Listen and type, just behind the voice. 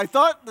I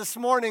thought this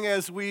morning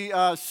as we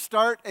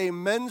start a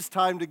men's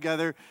time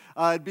together,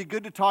 it'd be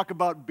good to talk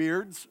about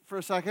beards for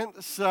a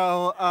second.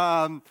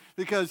 So,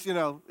 because,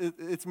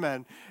 it's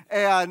men.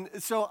 And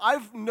so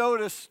I've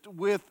noticed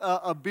with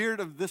a beard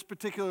of this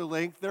particular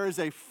length, there is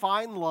a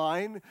fine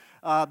line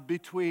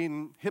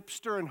between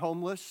hipster and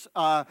homeless,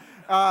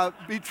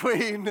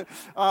 between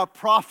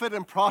prophet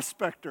and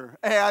prospector.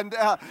 And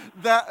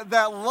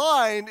that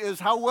line is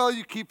how well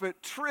you keep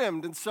it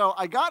trimmed. And so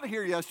I got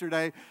here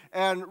yesterday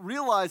and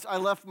realized I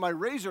left my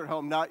razor at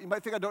home. Now, you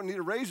might think I don't need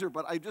a razor,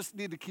 but I just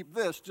need to keep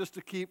this just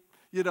to keep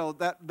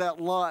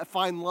that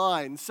fine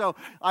line. So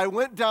I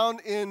went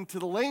down into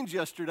the lanes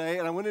yesterday,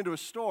 and I went into a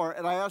store,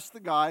 and I asked the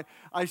guy,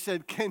 I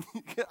said,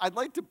 I'd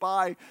like to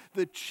buy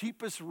the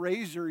cheapest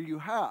razor you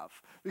have,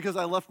 because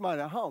I left mine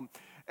at home.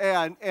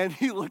 And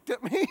he looked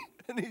at me,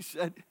 and he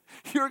said,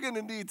 you're going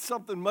to need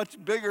something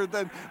much bigger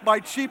than my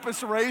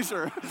cheapest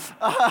razor.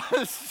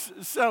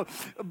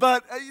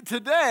 But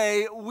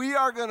today, we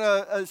are going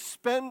to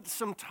spend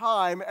some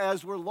time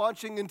as we're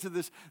launching into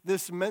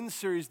this men's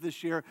series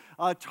this year,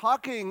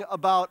 talking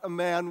about a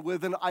man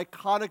with an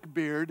iconic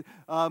beard,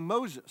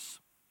 Moses.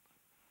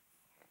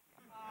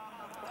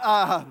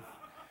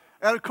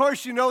 And of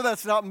course,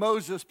 that's not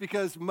Moses,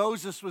 because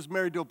Moses was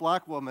married to a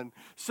black woman.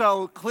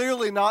 So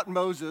clearly not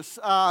Moses.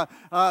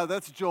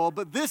 That's Joel.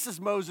 But this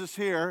is Moses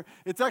here.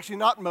 It's actually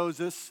not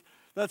Moses.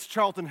 That's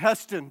Charlton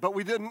Heston. But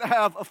we didn't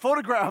have a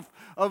photograph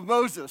of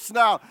Moses.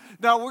 Now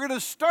we're going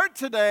to start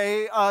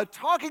today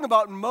talking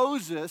about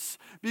Moses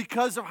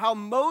because of how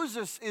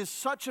Moses is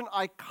such an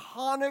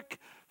iconic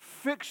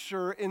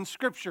fixture in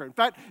Scripture. In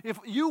fact, if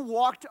you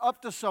walked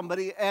up to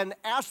somebody and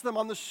asked them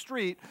on the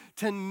street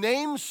to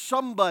name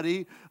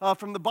somebody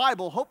from the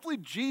Bible, hopefully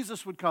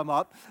Jesus would come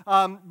up.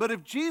 But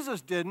if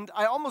Jesus didn't,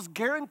 I almost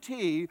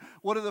guarantee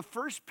one of the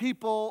first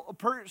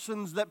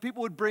persons that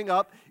people would bring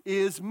up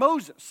is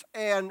Moses.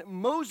 And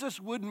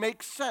Moses would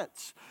make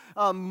sense.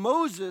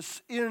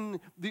 Moses in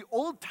the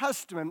Old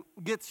Testament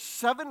gets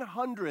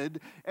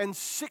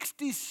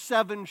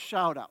 767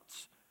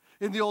 shout-outs.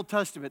 In the Old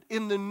Testament.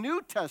 In the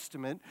New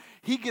Testament,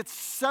 he gets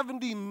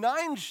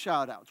 79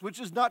 shout-outs, which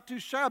is not too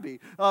shabby.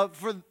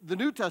 For the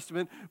New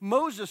Testament,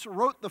 Moses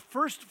wrote the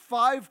first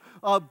 5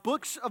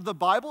 books of the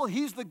Bible.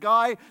 He's the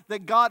guy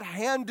that God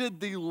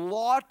handed the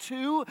law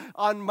to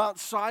on Mount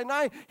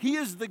Sinai. He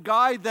is the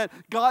guy that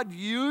God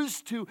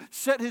used to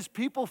set his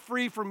people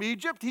free from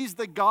Egypt. He's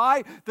the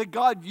guy that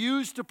God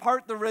used to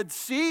part the Red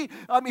Sea.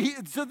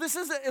 So this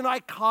is an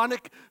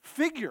iconic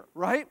figure,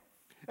 right?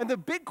 And the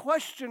big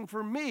question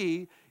for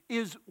me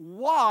is,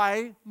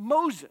 why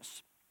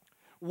Moses?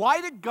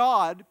 Why did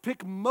God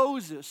pick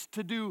Moses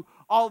to do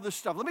all this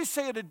stuff? Let me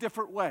say it a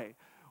different way.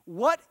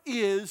 What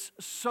is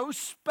so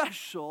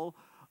special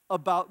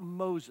about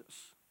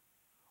Moses?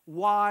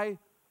 Why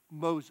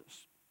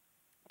Moses?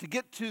 To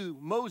get to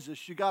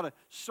Moses, you got to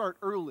start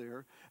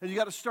earlier, and you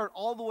got to start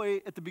all the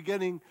way at the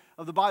beginning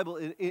of the Bible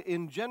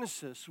in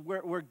Genesis,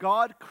 where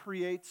God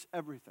creates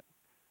everything.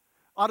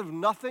 Out of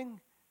nothing,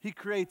 He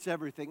creates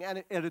everything,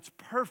 and it's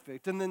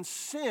perfect. And then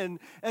sin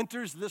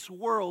enters this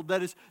world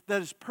that is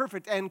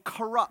perfect and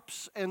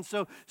corrupts. And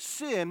so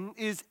sin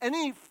is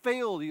any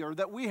failure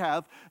that we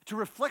have to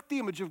reflect the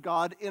image of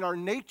God in our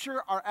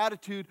nature, our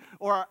attitude,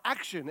 or our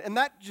action. And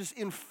that just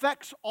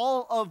infects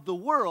all of the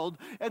world.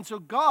 And so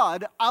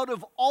God, out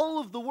of all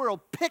of the world,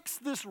 picks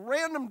this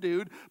random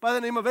dude by the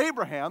name of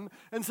Abraham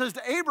and says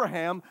to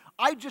Abraham,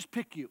 I just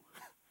pick you.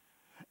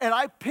 And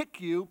I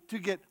pick you to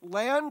get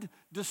land,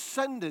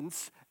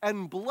 descendants,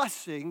 and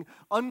blessing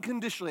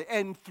unconditionally.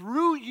 And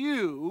through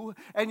you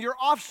and your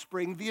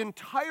offspring, the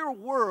entire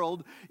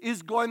world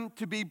is going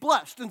to be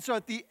blessed. And so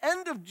at the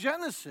end of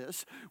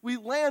Genesis, we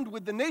land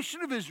with the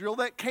nation of Israel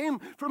that came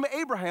from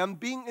Abraham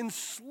being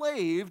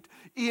enslaved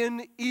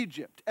in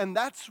Egypt. And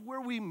that's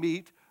where we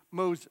meet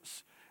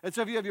Moses. And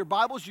so if you have your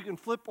Bibles, you can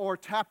flip or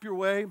tap your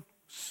way,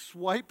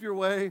 swipe your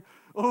way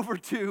over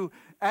to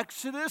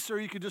Exodus, or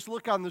you could just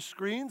look on the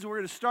screens. We're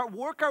going to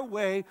work our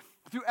way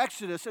through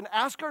Exodus and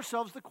ask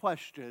ourselves the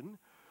question,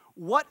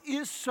 what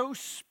is so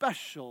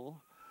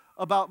special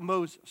about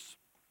Moses?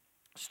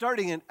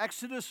 Starting in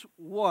Exodus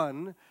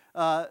 1,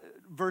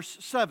 verse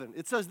 7,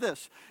 it says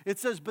this. It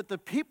says, but the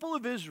people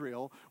of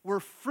Israel were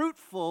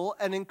fruitful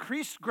and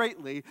increased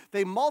greatly.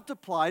 They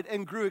multiplied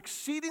and grew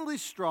exceedingly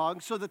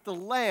strong, so that the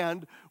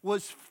land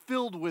was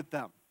filled with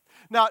them.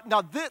 Now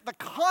the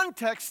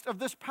context of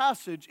this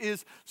passage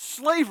is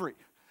slavery.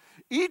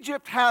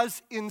 Egypt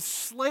has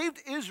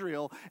enslaved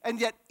Israel, and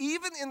yet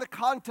even in the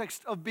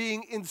context of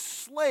being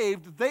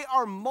enslaved, they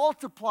are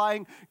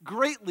multiplying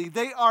greatly.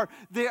 They are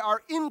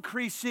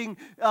increasing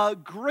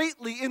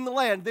greatly in the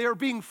land. They are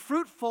being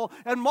fruitful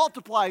and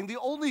multiplying, the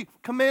only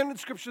command in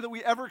Scripture that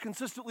we ever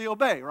consistently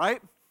obey,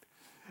 right?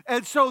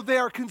 And so they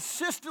are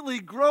consistently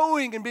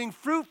growing and being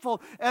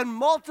fruitful and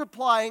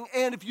multiplying.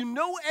 And if you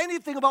know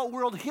anything about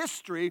world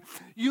history,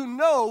 you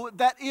know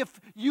that if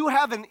you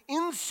have an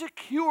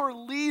insecure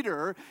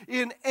leader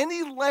in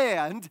any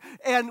land,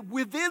 and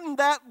within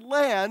that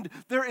land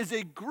there is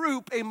a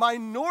group, a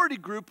minority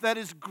group that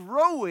is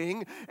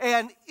growing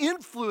and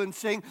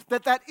influencing,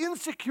 that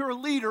insecure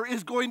leader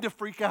is going to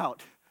freak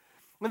out.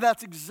 And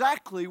that's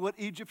exactly what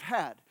Egypt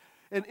had.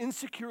 An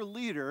insecure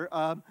leader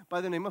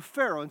by the name of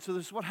Pharaoh. And so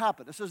this is what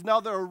happened. It says,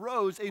 now there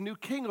arose a new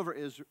king over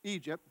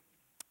Egypt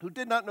who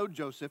did not know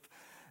Joseph.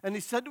 And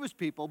he said to his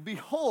people,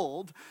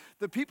 behold,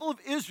 the people of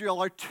Israel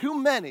are too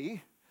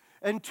many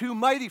and too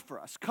mighty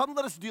for us. Come,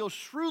 let us deal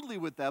shrewdly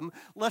with them,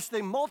 lest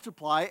they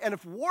multiply. And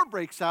if war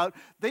breaks out,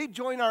 they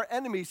join our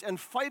enemies and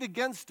fight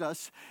against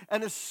us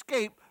and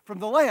escape from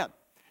the land.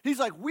 He's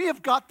like, we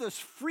have got this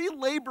free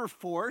labor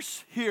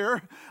force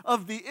here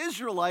of the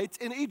Israelites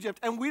in Egypt,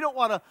 and we don't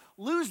want to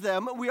lose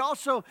them. We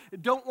also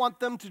don't want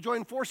them to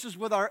join forces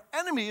with our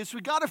enemies.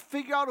 We got to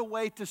figure out a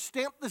way to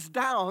stamp this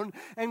down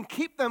and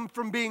keep them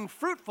from being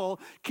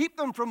fruitful, keep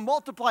them from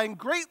multiplying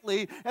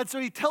greatly. And so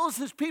he tells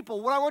his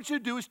people, what I want you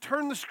to do is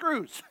turn the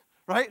screws,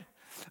 right?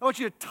 I want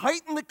you to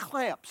tighten the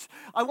clamps.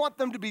 I want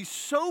them to be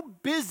so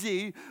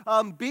busy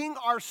being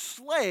our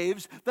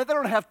slaves that they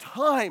don't have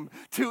time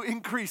to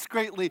increase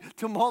greatly,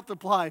 to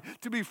multiply,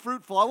 to be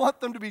fruitful. I want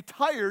them to be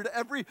tired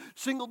every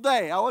single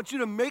day. I want you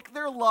to make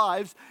their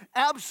lives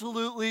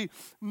absolutely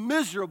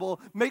miserable,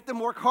 make them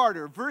work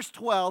harder. Verse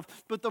 12,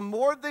 but the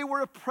more they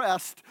were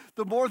oppressed,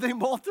 the more they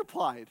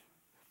multiplied.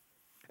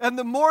 And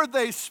the more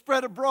they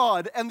spread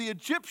abroad, and the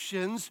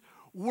Egyptians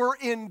were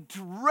in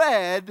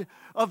dread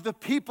of the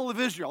people of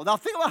Israel. Now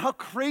think about how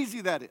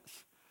crazy that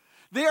is.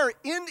 They are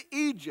in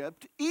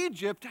Egypt.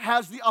 Egypt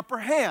has the upper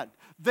hand.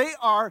 They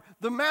are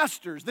the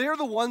masters. They are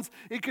the ones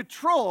in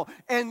control.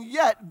 And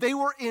yet they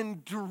were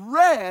in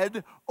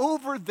dread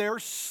over their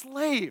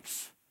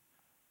slaves.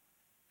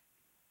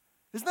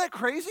 Isn't that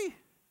crazy?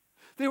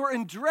 They were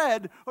in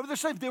dread over their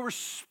slaves. They were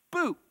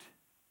spooked.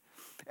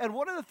 And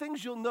one of the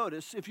things you'll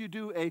notice if you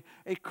do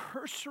a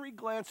cursory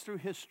glance through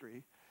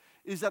history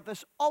is that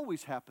this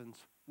always happens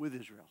with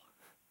Israel.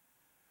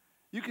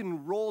 You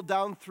can roll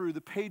down through the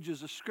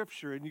pages of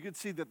Scripture and you can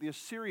see that the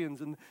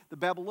Assyrians and the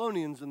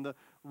Babylonians and the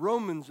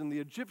Romans and the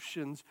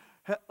Egyptians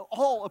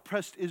all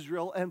oppressed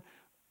Israel, and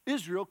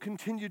Israel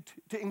continued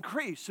to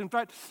increase. In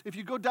fact, if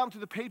you go down through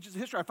the pages of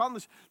history, I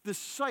found this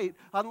site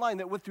online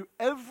that went through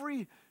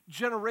every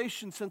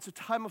generation since the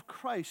time of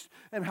Christ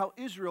and how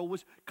Israel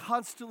was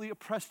constantly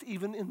oppressed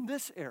even in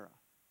this era.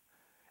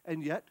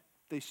 And yet,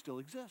 they still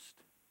exist.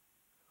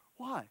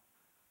 Why?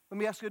 Let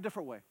me ask you a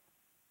different way.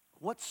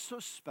 What's so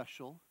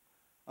special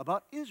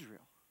about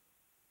Israel?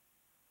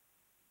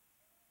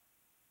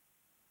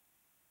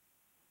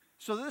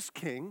 So this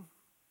king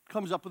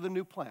comes up with a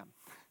new plan.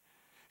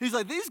 He's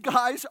like, these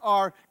guys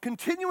are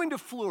continuing to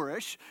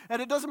flourish,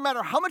 and it doesn't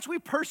matter how much we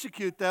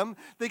persecute them,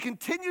 they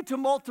continue to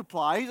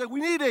multiply. He's like, we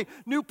need a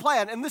new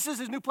plan, and this is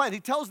his new plan. He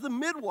tells the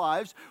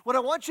midwives, what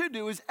I want you to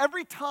do is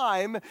every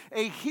time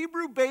a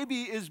Hebrew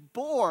baby is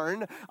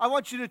born, I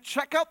want you to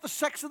check out the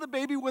sex of the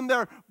baby when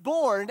they're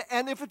born,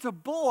 and if it's a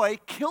boy,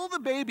 kill the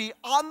baby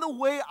on the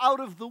way out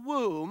of the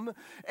womb,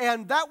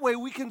 and that way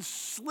we can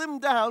slim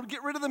down,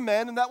 get rid of the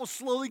men, and that will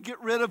slowly get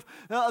rid of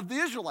the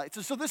Israelites.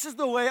 And so this is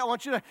the way I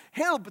want you to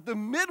handle it, but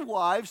the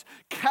midwives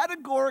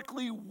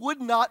categorically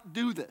would not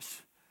do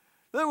this.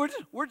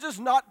 We're just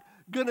not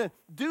going to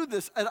do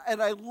this.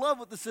 And I love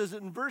what this is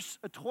in verse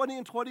 20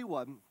 and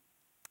 21.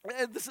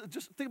 And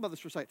just think about this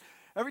for a second.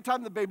 Every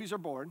time the babies are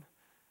born,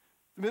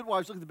 the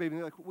midwives look at the baby and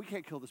they're like, we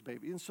can't kill this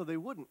baby. And so they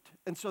wouldn't.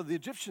 And so the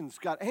Egyptians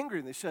got angry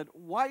and they said,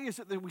 why is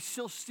it that we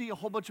still see a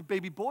whole bunch of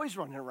baby boys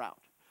running around?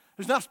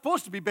 There's not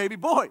supposed to be baby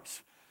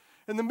boys.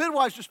 And the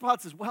midwife's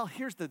response is, well,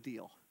 here's the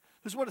deal.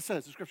 This is what it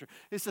says in Scripture.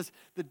 It says,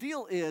 the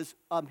deal is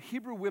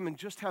Hebrew women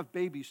just have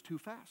babies too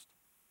fast.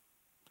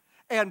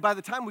 And by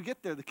the time we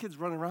get there, the kid's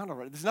running around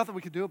already. There's nothing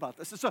we can do about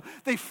this. And so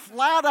they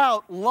flat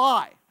out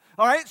lie.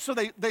 All right, so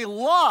they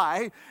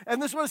lie,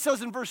 and this is what it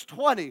says in verse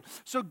 20.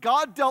 So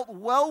God dealt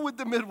well with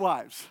the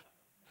midwives.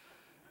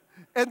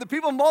 And the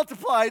people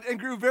multiplied and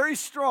grew very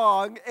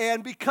strong,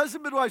 and because the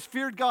midwives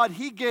feared God,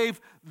 he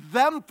gave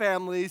them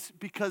families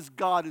because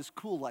God is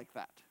cool like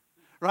that.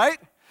 Right?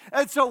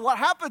 And so what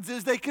happens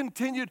is they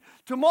continued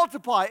to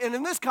multiply. And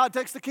in this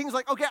context, the king's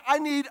like, okay, I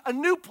need a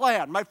new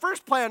plan. My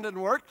first plan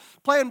didn't work.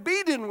 Plan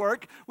B didn't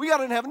work. We got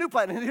to have a new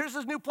plan. And here's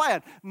this new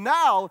plan.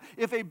 Now,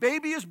 if a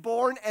baby is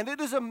born and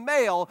it is a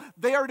male,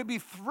 they are to be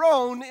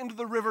thrown into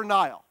the river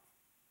Nile.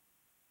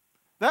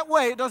 That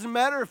way, it doesn't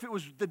matter if it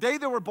was the day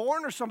they were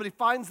born or somebody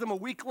finds them a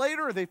week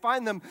later or they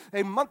find them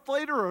a month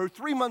later or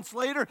 3 months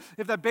later.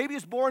 If that baby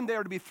is born, they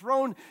are to be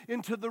thrown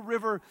into the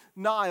river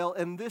Nile.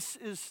 And this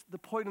is the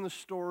point in the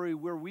story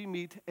where we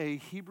meet a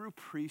Hebrew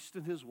priest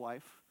and his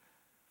wife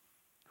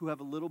who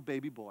have a little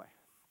baby boy.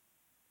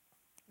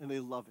 And they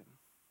love him.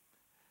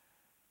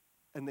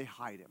 And they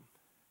hide him.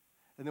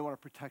 And they want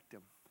to protect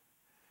him.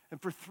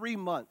 And for 3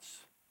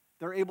 months,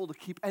 they're able to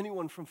keep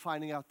anyone from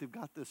finding out they've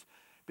got this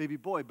baby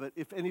boy. But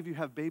if any of you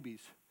have babies,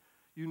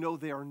 you know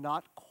they are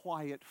not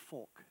quiet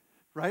folk,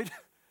 right?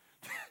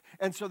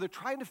 And so they're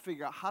trying to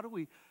figure out, how do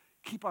we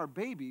keep our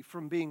baby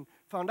from being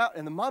found out?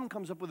 And the mom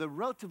comes up with a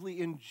relatively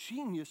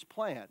ingenious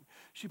plan.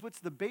 She puts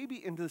the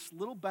baby into this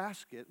little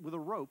basket with a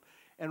rope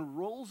and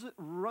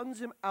runs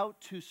him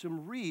out to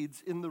some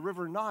reeds in the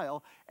river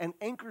Nile and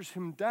anchors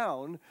him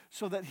down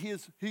so that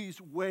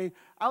he's way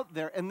out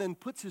there, and then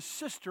puts his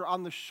sister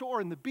on the shore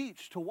in the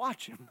beach to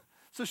watch him.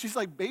 So she's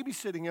like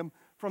babysitting him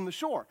from the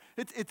shore.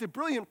 It's a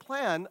brilliant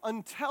plan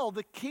until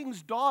the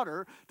king's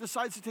daughter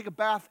decides to take a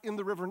bath in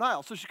the river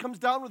Nile. So she comes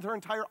down with her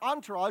entire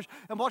entourage,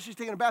 and while she's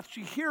taking a bath,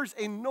 she hears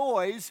a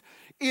noise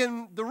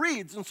in the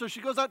reeds. And so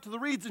she goes out to the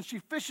reeds and she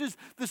fishes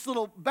this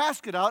little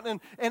basket out,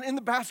 and in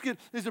the basket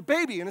is a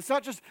baby. And it's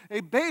not just a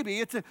baby,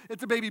 it's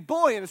a baby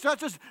boy. And it's not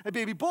just a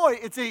baby boy,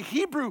 it's a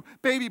Hebrew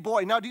baby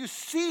boy. Now, do you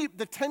see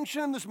the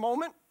tension in this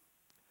moment?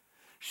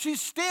 She's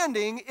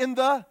standing in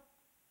the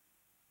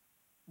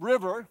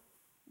river,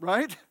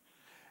 right?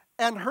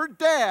 And her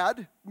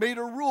dad made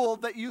a rule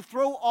that you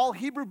throw all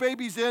Hebrew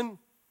babies in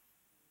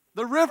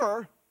the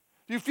river.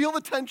 Do you feel the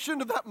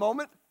tension of that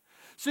moment?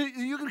 So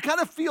you can kind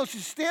of feel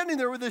she's standing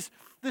there with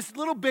this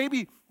little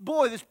baby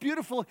boy, this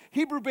beautiful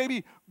Hebrew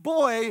baby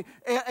boy,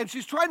 and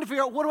she's trying to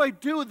figure out, what do I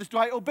do with this? Do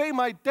I obey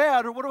my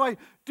dad, or what do I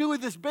do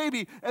with this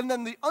baby? And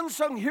then the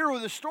unsung hero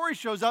of the story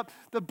shows up,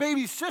 the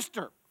baby's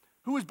sister,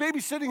 who was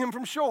babysitting him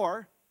from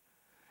shore,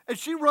 and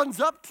she runs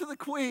up to the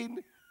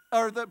queen,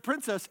 or the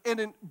princess,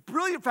 and in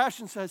brilliant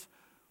fashion says,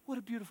 "What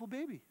a beautiful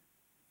baby.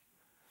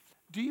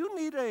 Do you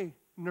need a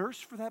nurse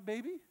for that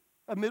baby?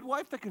 A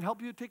midwife that can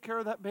help you take care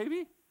of that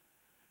baby?"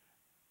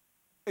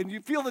 And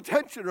you feel the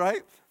tension,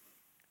 right?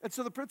 And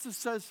so the princess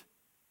says,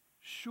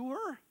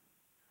 "Sure."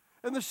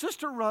 And the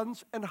sister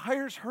runs and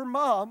hires her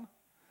mom,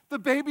 the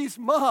baby's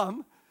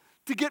mom,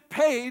 to get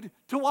paid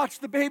to watch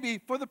the baby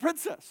for the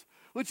princess,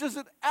 which is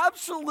an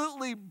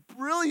absolutely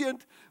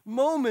brilliant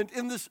moment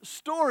in this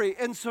story.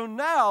 And so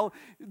now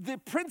the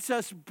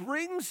princess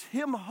brings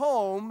him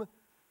home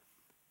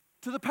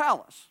to the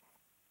palace.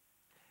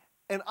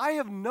 And I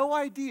have no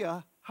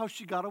idea how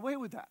she got away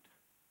with that.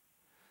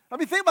 I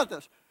mean, think about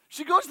this.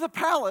 She goes to the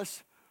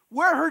palace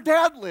where her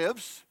dad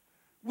lives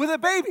with a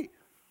baby.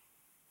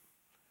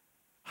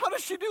 How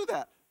does she do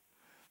that?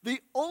 The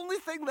only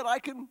thing that I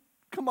can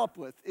come up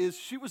with is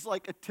she was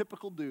like a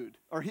typical dude,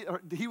 or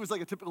he was like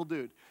a typical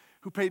dude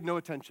who paid no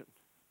attention,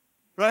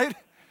 right?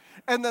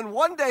 And then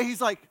one day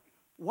he's like,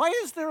 "Why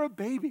is there a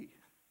baby?"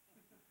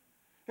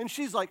 And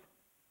she's like,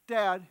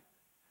 "Dad,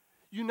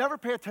 you never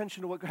pay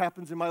attention to what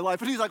happens in my life."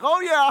 And he's like,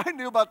 "Oh yeah, I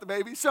knew about the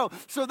baby." So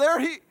there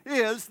he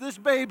is, this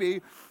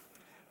baby,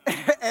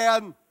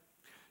 and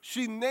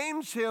she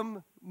names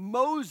him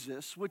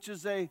Moses, which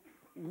is a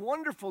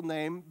wonderful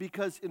name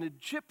because in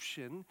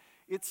Egyptian,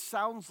 it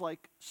sounds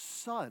like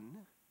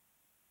son.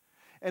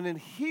 And in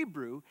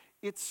Hebrew,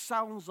 it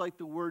sounds like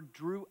the word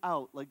drew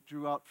out, like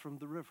drew out from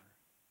the river.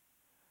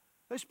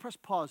 Let's press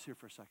pause here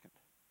for a second.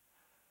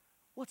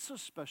 What's so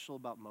special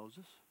about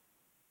Moses?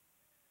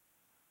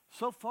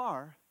 So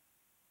far,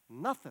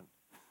 nothing.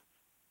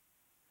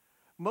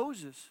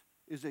 Moses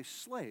is a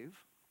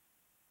slave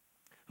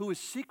who is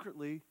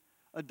secretly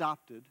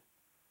adopted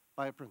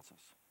by a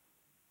princess.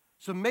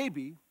 So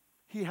maybe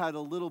he had a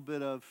little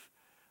bit of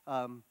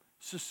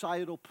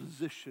societal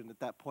position at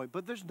that point,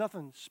 but there's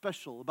nothing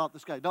special about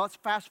this guy. Now let's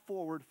fast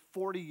forward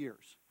 40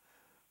 years.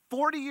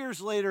 40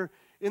 years later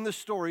in the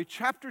story,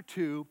 chapter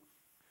 2,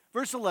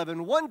 verse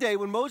 11, one day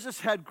when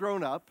Moses had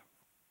grown up,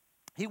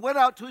 he went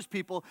out to his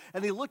people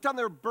and he looked on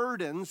their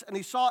burdens and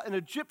he saw an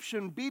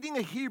Egyptian beating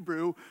a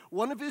Hebrew,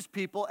 one of his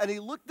people, and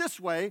he looked this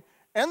way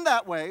and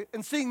that way,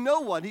 and seeing no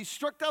one, he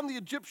struck down the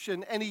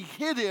Egyptian and he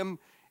hid him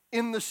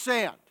in the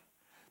sand.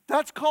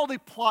 That's called a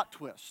plot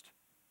twist.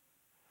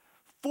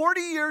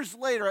 40 years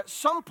later, at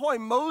some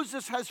point,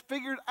 Moses has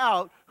figured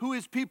out who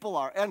his people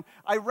are. And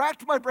I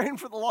racked my brain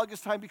for the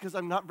longest time because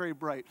I'm not very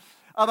bright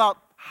about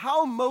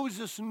how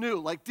Moses knew.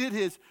 Like, did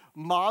his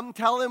mom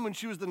tell him when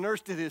she was the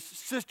nurse? Did his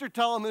sister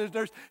tell him he was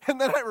the nurse?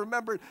 And then I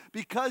remembered,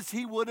 because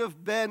he would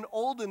have been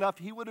old enough,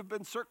 he would have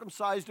been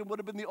circumcised and would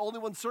have been the only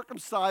one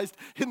circumcised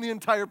in the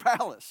entire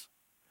palace.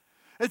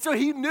 And so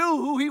he knew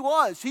who he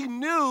was. He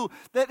knew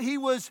that he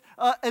was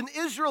an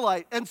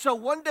Israelite. And so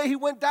one day he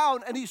went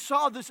down and he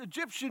saw this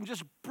Egyptian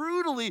just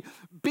brutally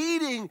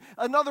beating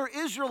another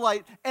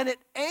Israelite, and it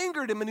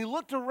angered him. And he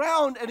looked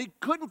around and he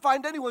couldn't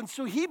find anyone.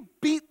 So he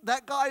beat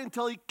that guy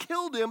until he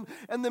killed him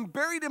and then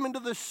buried him into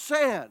the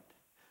sand.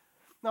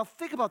 Now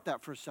think about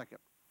that for a second.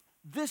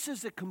 This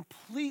is a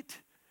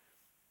complete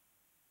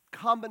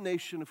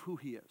combination of who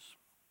he is.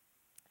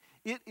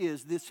 It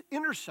is this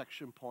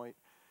intersection point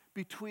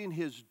between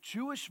his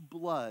Jewish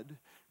blood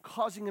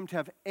causing him to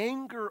have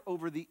anger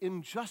over the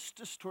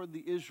injustice toward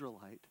the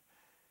Israelite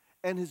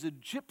and his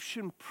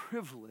Egyptian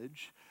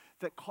privilege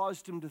that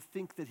caused him to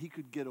think that he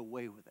could get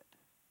away with it.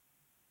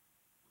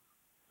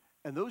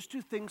 And those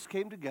two things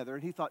came together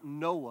and he thought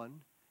no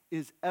one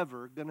is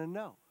ever going to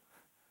know.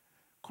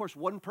 Of course,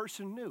 one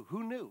person knew.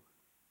 Who knew?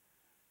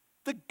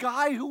 The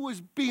guy who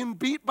was being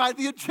beat by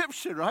the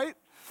Egyptian, right?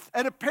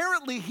 And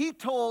apparently he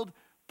told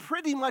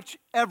pretty much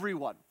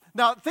everyone.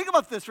 Now, think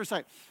about this for a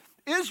second.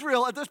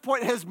 Israel at this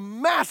point has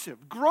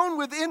grown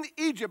within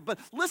Egypt, but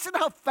listen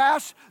how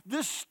fast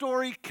this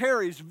story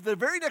carries. The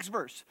very next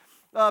verse.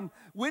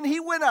 When he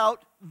went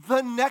out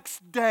the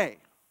next day.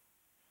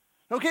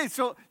 Okay,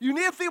 so you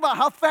need to think about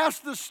how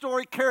fast this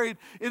story carried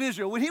in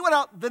Israel. When he went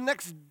out the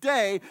next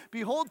day,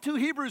 behold, two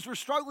Hebrews were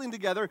struggling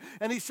together,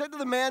 and he said to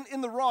the man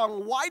in the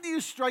wrong, "Why do you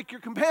strike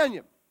your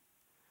companion?"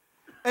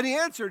 And he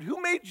answered,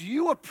 "Who made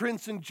you a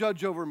prince and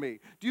judge over me?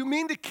 Do you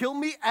mean to kill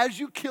me as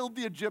you killed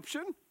the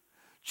Egyptian?"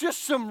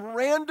 Just some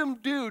random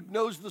dude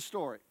knows the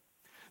story.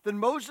 Then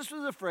Moses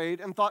was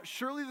afraid and thought,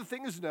 surely the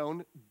thing is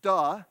known,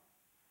 duh.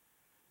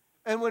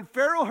 And when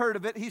Pharaoh heard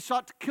of it, he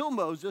sought to kill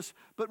Moses,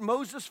 but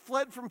Moses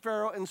fled from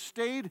Pharaoh and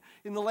stayed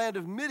in the land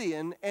of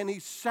Midian, and he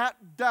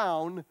sat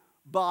down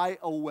by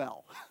a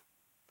well.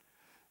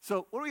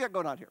 So what do we got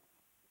going on here?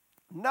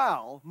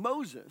 Now,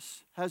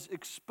 Moses has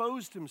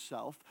exposed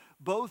himself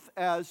both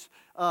as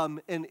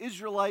an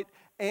Israelite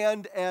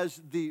and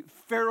as the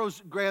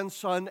Pharaoh's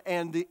grandson,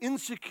 and the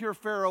insecure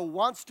Pharaoh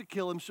wants to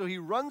kill him, so he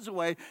runs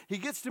away. He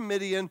gets to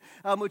Midian,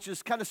 which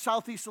is kind of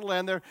southeast of the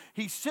land there.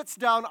 He sits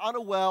down on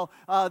a well.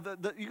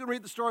 You can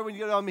read the story when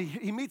you get on.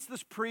 He meets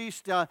this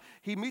priest.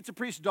 He meets a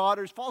priest's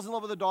daughter, falls in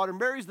love with the daughter,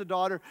 marries the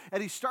daughter,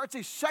 and he starts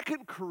a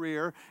second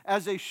career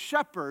as a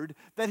shepherd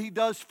that he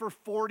does for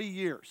 40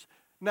 years.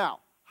 Now,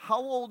 how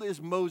old is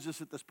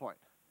Moses at this point?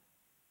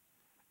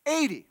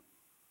 80.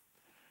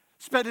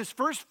 Spent his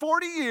first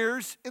 40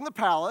 years in the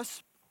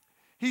palace.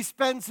 He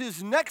spends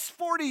his next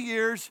 40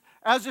 years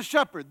as a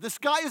shepherd. This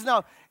guy is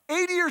now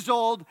 80 years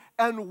old,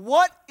 and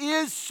what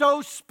is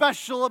so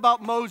special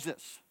about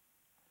Moses?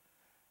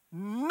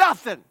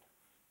 Nothing.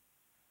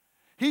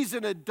 He's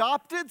an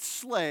adopted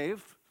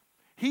slave.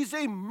 He's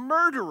a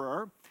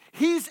murderer.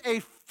 He's a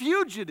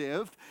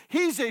fugitive.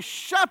 He's a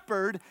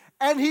shepherd,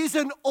 and he's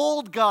an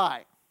old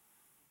guy.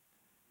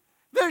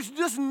 There's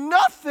just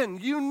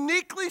nothing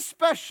uniquely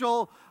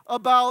special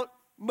about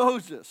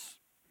Moses.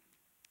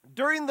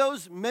 During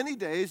those many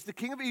days, the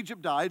king of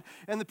Egypt died,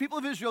 and the people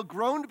of Israel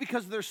groaned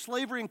because of their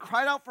slavery and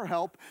cried out for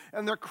help,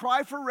 and their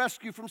cry for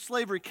rescue from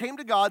slavery came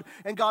to God,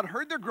 and God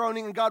heard their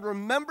groaning, and God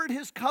remembered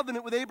his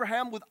covenant with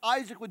Abraham, with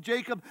Isaac, with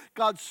Jacob.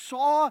 God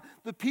saw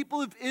the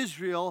people of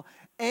Israel,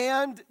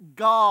 and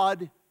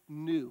God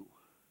knew.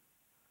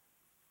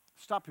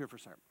 Stop here for a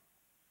second.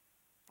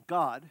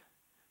 God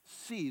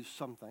sees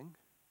something.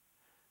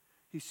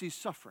 He sees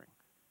suffering.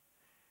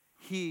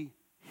 He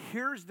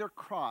hears their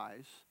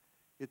cries,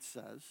 it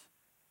says.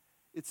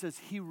 It says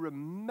he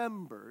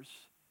remembers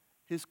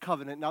his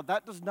covenant. Now,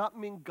 that does not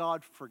mean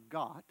God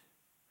forgot.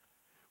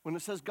 When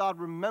it says God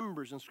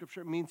remembers in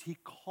Scripture, it means he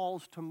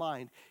calls to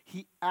mind.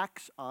 He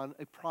acts on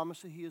a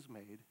promise that he has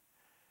made.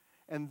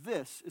 And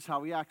this is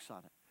how he acts on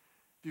it.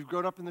 If you've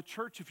grown up in the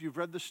church, if you've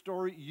read the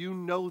story, you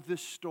know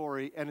this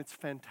story, and it's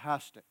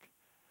fantastic.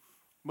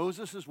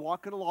 Moses is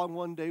walking along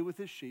one day with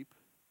his sheep,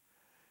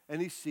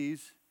 and he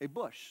sees a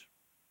bush.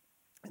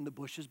 And the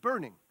bush is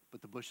burning,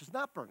 but the bush is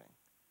not burning.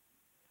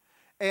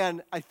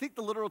 And I think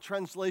the literal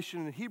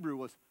translation in Hebrew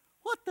was,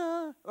 what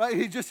the? Right?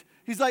 He's just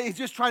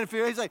trying to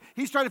figure.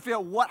 He's trying to figure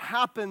out what's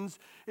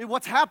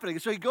happening.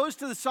 So he goes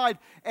to the side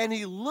and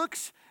he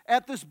looks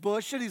at this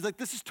bush and he's like,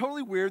 this is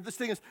totally weird. This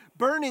thing is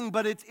burning,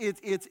 but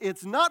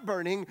it's not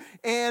burning.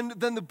 And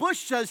then the bush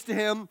says to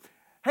him,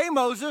 hey,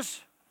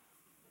 Moses.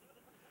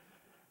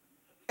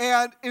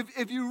 And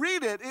if you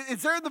read it,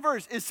 it's there in the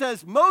verse. It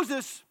says,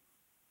 Moses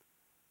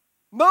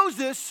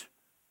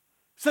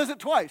says it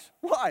twice.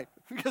 Why?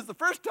 Because the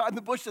first time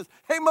the bush says,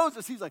 hey,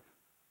 Moses, he's like,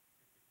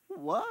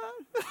 what?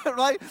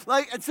 Right?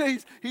 And so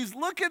he's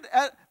looking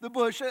at the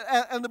bush,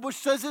 and the bush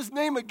says his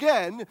name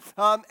again,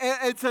 and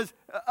it says,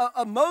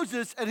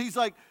 Moses, and he's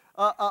like,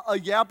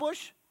 yeah,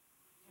 bush?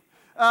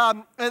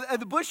 And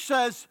the bush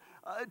says,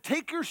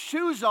 take your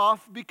shoes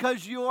off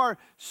because you are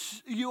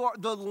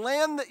the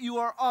land that you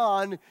are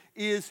on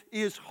is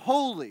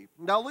holy.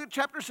 Now look at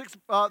chapter 6,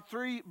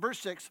 3, verse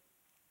 6.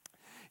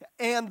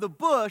 And the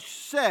bush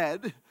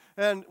said,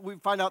 and we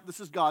find out this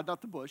is God,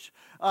 not the bush,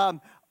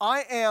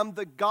 I am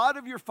the God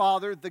of your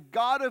father, the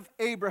God of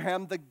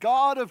Abraham, the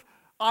God of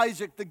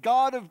Isaac, the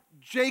God of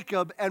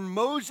Jacob. And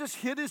Moses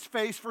hid his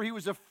face, for he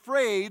was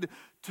afraid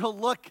to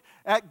look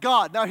at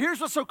God. Now here's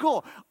what's so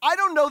cool. I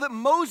don't know that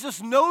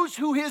Moses knows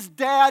who his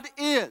dad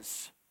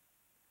is.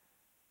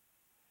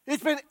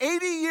 It's been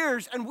 80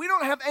 years, and we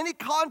don't have any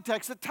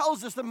context that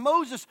tells us that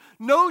Moses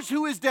knows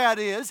who his dad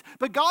is,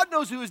 but God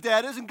knows who his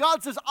dad is, and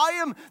God says, I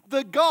am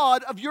the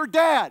God of your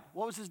dad.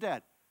 What was his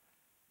dad?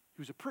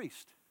 He was a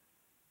priest.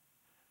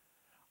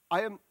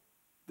 I am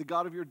the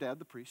God of your dad,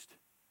 the priest.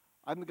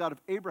 I'm the God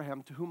of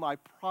Abraham, to whom I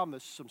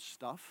promised some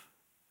stuff.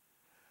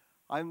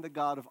 I am the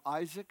God of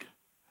Isaac.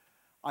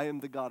 I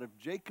am the God of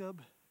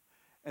Jacob.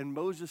 And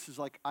Moses is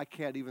like, I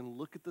can't even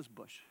look at this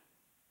bush.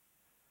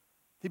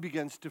 He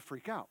begins to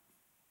freak out.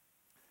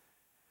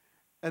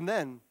 And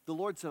then the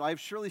Lord said, I have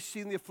surely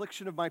seen the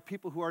affliction of my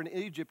people who are in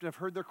Egypt and have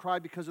heard their cry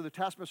because of their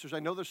taskmasters. I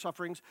know their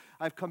sufferings.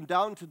 I've come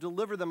down to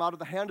deliver them out of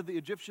the hand of the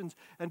Egyptians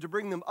and to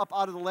bring them up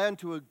out of the land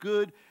to a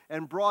good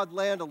and broad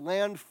land, a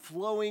land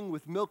flowing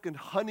with milk and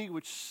honey,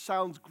 which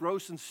sounds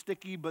gross and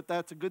sticky, but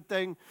that's a good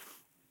thing.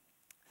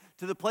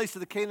 To the place of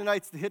the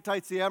Canaanites, the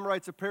Hittites, the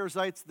Amorites, the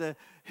Perizzites, the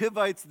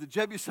Hivites, the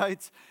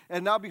Jebusites.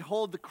 And now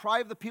behold, the cry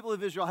of the people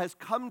of Israel has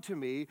come to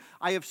me.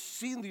 I have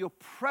seen the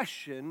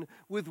oppression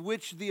with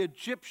which the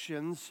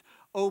Egyptians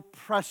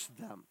oppress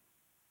them.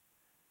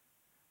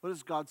 What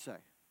does God say?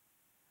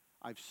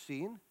 I've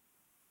seen,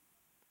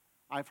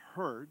 I've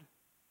heard,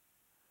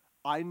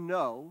 I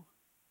know,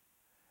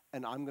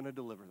 and I'm going to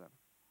deliver them.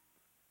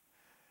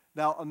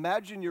 Now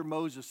imagine you're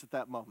Moses at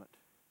that moment.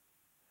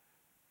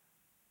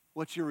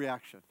 What's your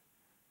reaction?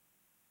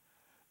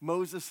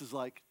 Moses is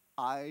like,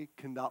 I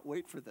cannot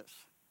wait for this.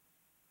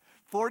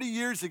 40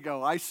 years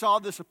ago, I saw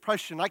this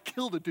oppression. I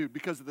killed a dude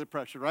because of the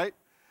oppression, right?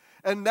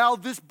 And now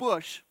this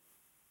bush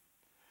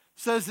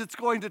says it's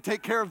going to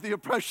take care of the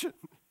oppression.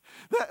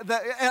 And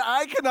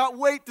I cannot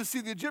wait to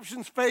see the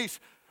Egyptians' face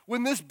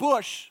when this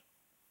bush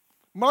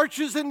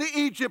marches into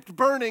Egypt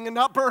burning and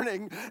not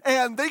burning,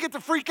 and they get to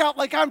freak out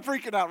like I'm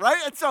freaking out,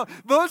 right? And so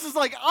Moses is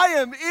like, I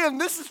am in.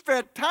 This is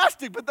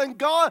fantastic. But then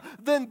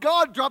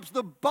God drops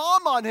the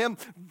bomb on him.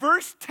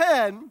 Verse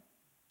 10,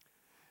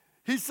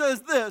 he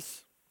says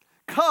this,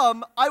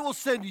 come, I will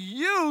send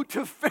you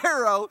to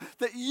Pharaoh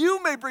that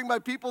you may bring my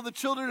people, the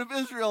children of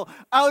Israel,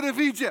 out of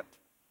Egypt.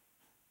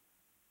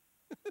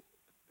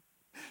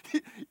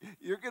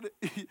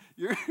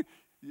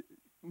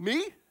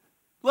 Me?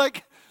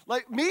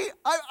 Like me,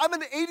 I'm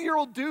an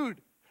 80-year-old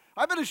dude.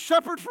 I've been a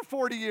shepherd for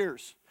 40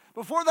 years.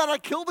 Before that, I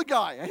killed a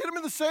guy. I hit him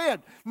in the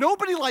sand.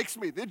 Nobody likes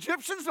me. The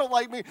Egyptians don't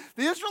like me.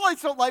 The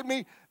Israelites don't like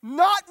me.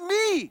 Not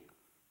me.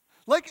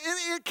 Like,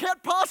 it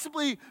can't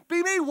possibly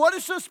be me. What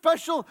is so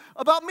special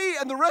about me?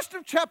 And the rest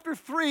of chapter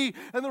 3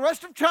 and the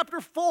rest of chapter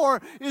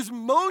 4 is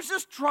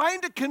Moses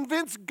trying to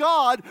convince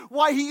God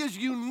why he is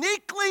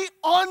uniquely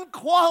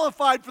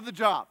unqualified for the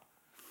job.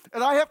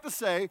 And I have to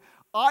say,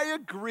 I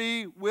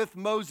agree with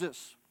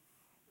Moses.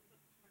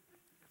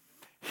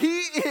 He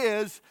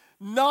is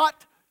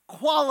not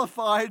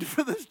qualified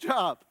for this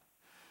job.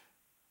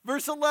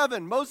 Verse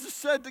 11, Moses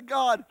said to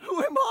God,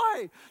 who am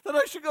I that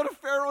I should go to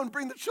Pharaoh and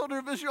bring the children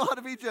of Israel out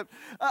of Egypt?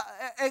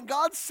 And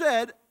God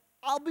said,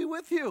 I'll be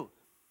with you.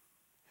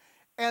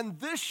 And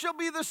this shall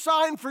be the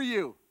sign for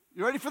you.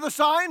 You ready for the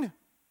sign?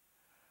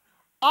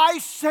 I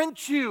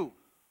sent you.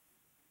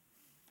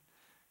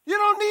 You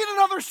don't need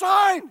another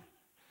sign.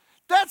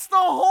 That's the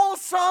whole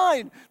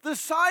sign. The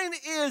sign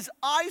is,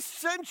 I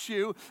sent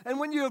you, and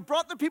when you have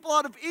brought the people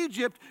out of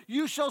Egypt,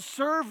 you shall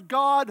serve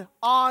God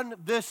on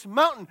this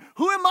mountain.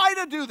 Who am I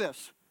to do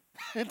this?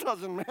 It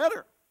doesn't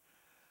matter.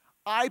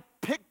 I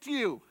picked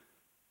you.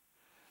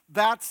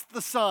 That's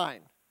the sign.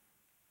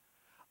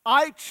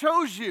 I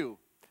chose you.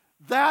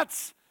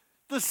 That's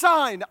the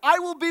sign. I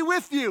will be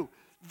with you.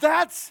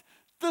 That's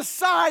the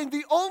sign.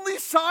 The only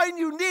sign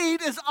you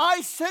need is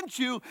I sent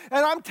you,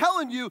 and I'm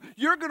telling you,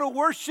 you're going to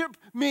worship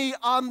me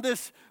on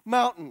this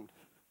mountain.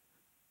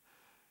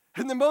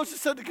 And then Moses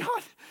said to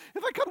God,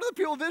 if I come to the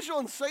people of Israel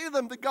and say to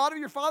them, the God of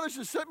your fathers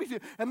has sent me to you,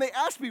 and they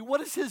ask me,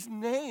 what is his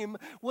name?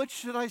 What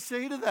should I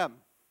say to them?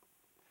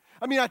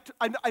 I mean,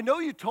 I know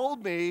you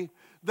told me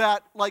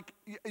that, like,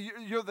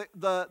 you're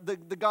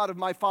the God of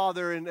my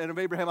father and of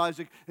Abraham,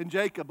 Isaac, and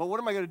Jacob, but what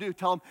am I going to do?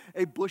 Tell them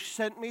a bush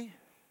sent me?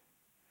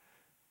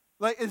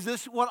 Like, is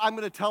this what I'm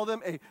going to tell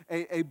them?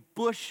 A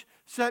bush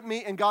sent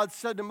me, and God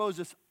said to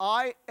Moses,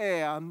 I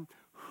am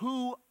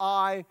who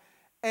I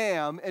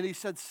am. And he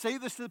said, say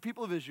this to the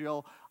people of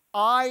Israel,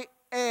 I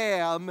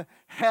am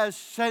has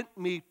sent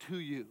me to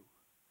you.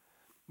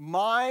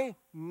 My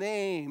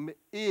name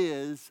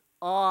is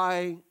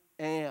I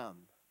am.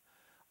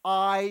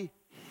 I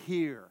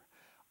hear.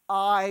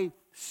 I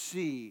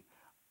see.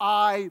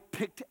 I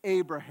picked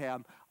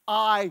Abraham.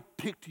 I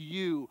picked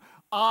you.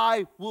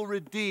 I will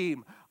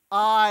redeem.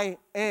 I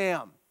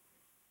am.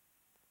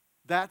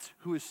 That's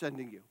who is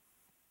sending you.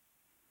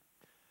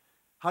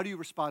 How do you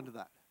respond to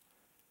that?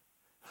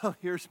 Well,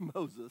 here's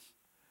Moses.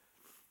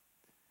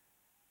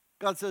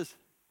 God says,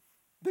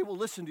 they will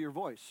listen to your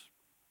voice.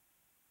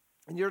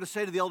 And you're to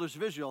say to the elders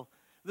of Israel,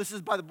 this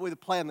is, by the way, the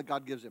plan that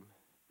God gives him.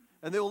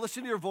 And they will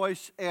listen to your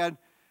voice, and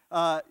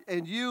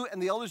you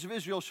and the elders of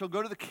Israel shall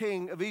go to the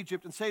king of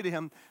Egypt and say to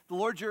him, the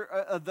Lord,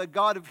 the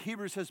God of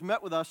Hebrews, has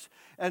met with us,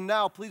 and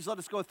now please let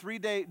us go a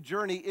 3-day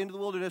journey into the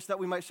wilderness that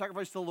we might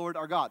sacrifice to the Lord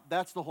our God.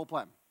 That's the whole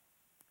plan.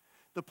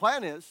 The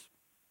plan is,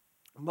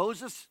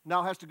 Moses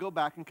now has to go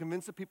back and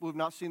convince the people who have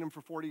not seen him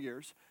for 40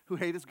 years, who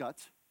hate his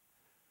guts,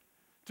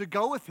 to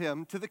go with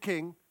him to the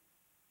king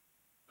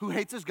who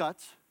hates his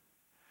guts,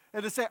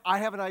 and to say, I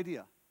have an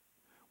idea.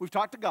 We've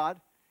talked to God.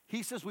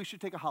 He says we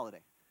should take a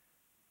holiday.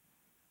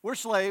 We're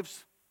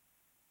slaves.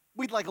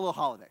 We'd like a little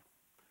holiday.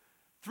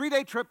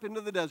 3-day trip into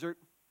the desert,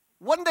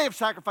 1 day of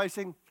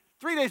sacrificing,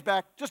 3 days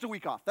back, just a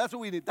week off. That's what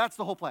we need. That's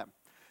the whole plan.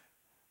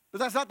 But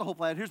that's not the whole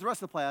plan. Here's the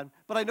rest of the plan.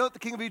 But I know that the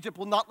king of Egypt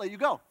will not let you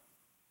go.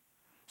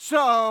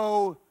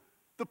 So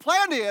the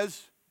plan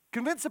is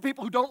convince the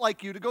people who don't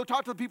like you to go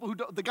talk to the people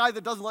the guy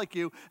that doesn't like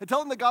you, and tell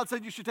them that God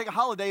said you should take a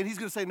holiday, and he's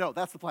going to say no.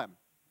 That's the plan.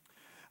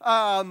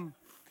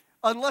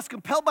 Unless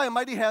compelled by a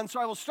mighty hand, so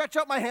I will stretch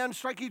out my hand,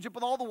 strike Egypt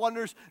with all the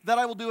wonders that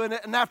I will do in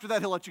it, and after that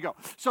he'll let you go.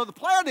 So the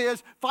plan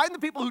is, find the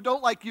people who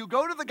don't like you,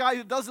 go to the guy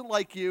who doesn't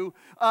like you,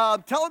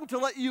 tell him to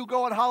let you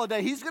go on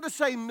holiday. He's going to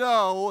say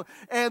no,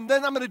 and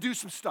then I'm going to do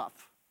some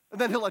stuff, and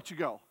then he'll let you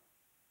go.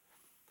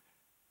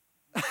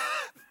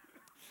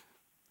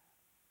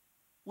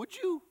 Would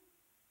you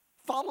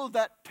follow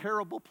that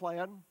terrible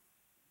plan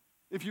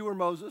if you were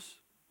Moses?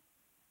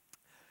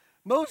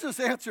 Moses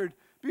answered,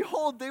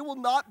 behold, they will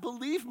not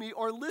believe me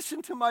or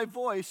listen to my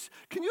voice.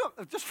 Can you,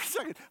 just for a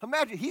second,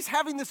 imagine, he's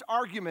having this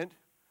argument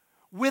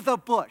with a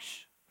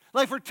bush.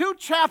 Like for 2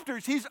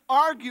 chapters, he's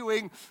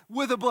arguing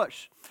with a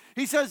bush.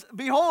 He says,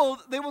 behold,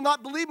 they will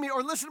not believe me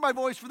or listen to my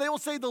voice, for they will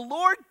say, the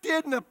Lord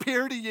didn't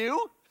appear to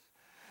you.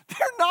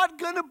 They're not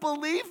going to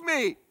believe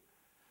me.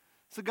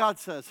 So God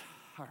says,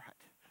 all right,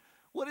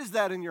 what is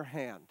that in your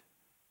hand?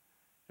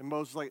 And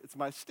Moses is like, it's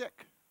my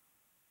stick.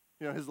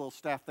 You know, his little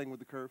staff thing with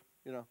the curve,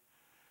 you know.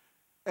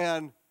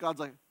 And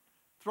God's like,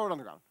 throw it on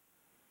the ground.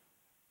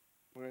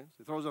 Okay, so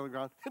he throws it on the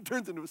ground. It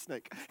turns into a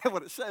snake. And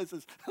what it says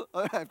is,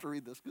 I have to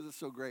read this because it's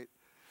so great.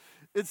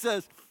 It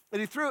says, and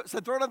he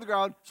said, throw it on the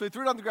ground. So he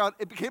threw it on the ground.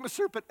 It became a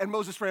serpent, and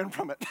Moses ran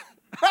from it.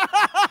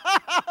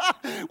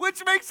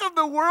 Which makes him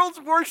the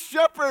world's worst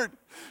shepherd.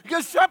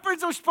 Because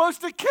shepherds are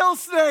supposed to kill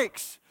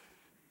snakes.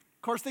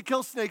 Of course, they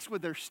kill snakes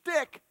with their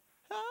stick.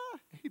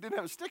 He didn't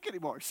have a stick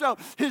anymore. So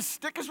his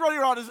stick is running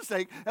around as a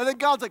snake. And then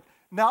God's like,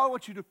 now I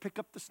want you to pick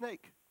up the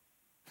snake.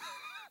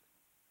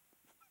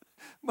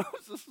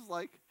 Moses is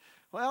like,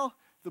 well,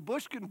 the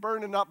bush can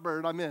burn and not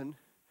burn. I'm in.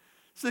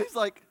 So he's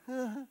like,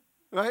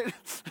 right?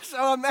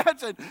 So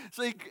imagine.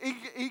 So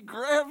he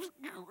grabs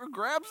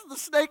the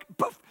snake.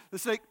 Poof! The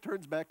snake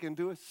turns back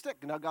into a stick.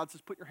 And now God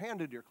says, put your hand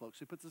into your cloak. So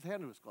he puts his hand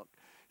into his cloak.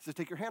 He says,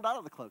 take your hand out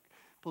of the cloak.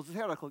 Pulls his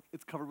hand out of the cloak.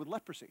 It's covered with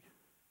leprosy.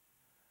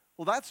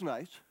 Well, that's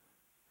nice.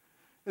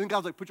 And then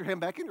God's like, put your hand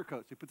back in your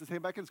coat. So he puts his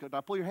hand back in his coat.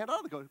 Now pull your hand out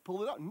of the coat.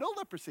 Pull it out. No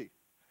leprosy.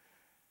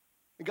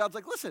 And God's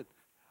like, listen,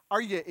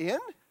 are you in?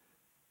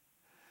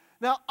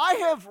 Now, I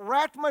have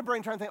racked my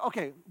brain trying to think,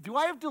 okay, do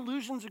I have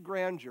delusions of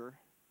grandeur?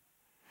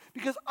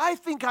 Because I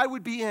think I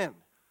would be in.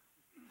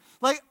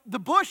 Like, the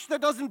bush that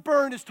doesn't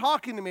burn is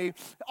talking to me.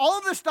 All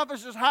of this stuff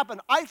has just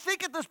happened. I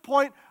think at this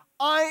point,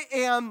 I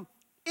am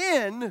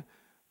in.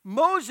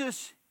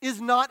 Moses is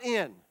not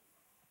in.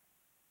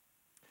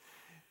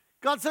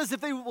 God says, if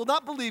they will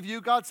not believe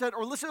you, God said,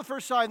 or listen to the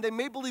first sign, they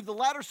may believe the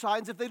latter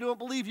signs. If they don't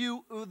believe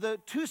you, the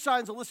 2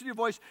 signs will listen to your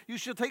voice. You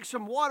shall take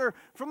some water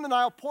from the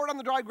Nile, pour it on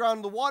the dry ground,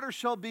 and the water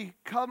shall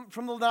become,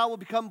 from the Nile will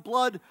become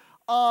blood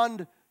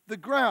on the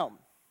ground.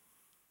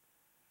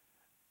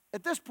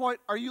 At this point,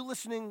 are you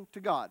listening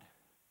to God?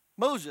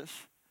 Moses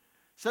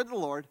said to the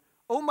Lord,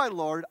 O my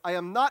Lord, I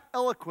am not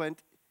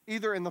eloquent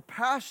either in the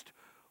past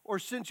or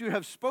since you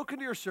have spoken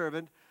to your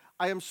servant.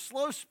 I am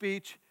slow of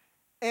speech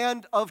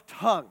and of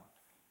tongue.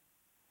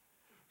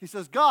 He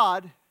says,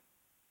 God,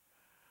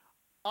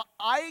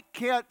 I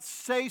can't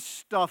say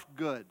stuff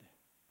good.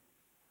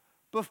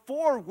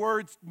 Before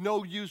words,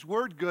 no use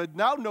word good.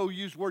 Now no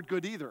use word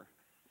good either.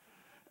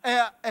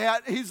 And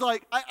he's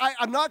like,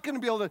 I'm not going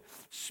to be able to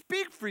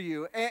speak for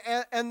you.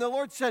 And the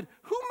Lord said,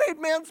 who made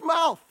man's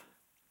mouth?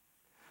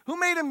 Who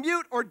made him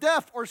mute or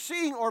deaf or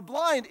seeing or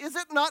blind? Is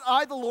it not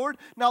I, the Lord?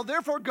 Now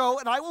therefore go,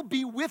 and I will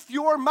be with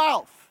your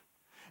mouth.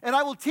 And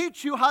I will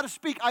teach you how to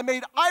speak. I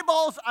made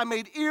eyeballs, I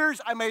made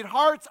ears, I made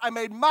hearts, I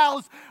made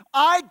mouths.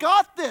 I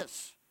got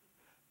this,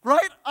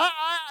 right?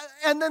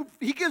 And then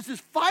he gives his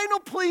final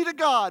plea to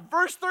God,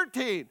 verse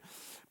 13.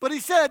 But he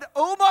said,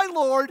 oh my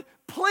Lord,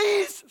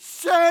 please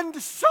send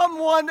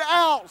someone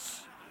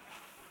else.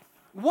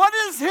 What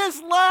is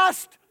his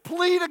last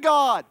plea to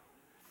God?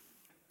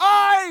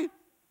 I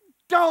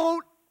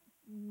don't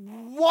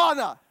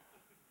wanna.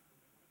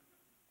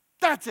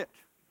 That's it.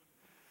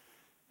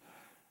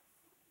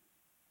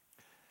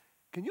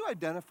 Can you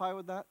identify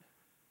with that?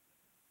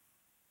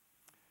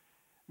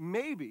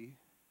 Maybe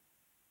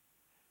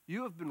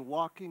you have been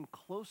walking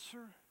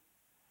closer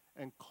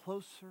and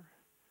closer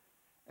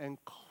and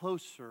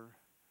closer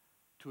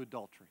to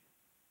adultery.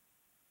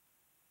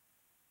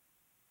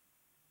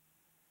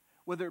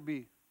 Whether it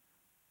be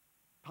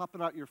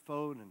popping out your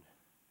phone and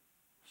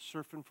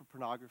surfing for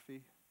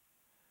pornography,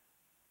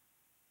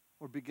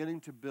 or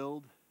beginning to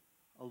build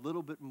a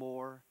little bit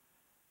more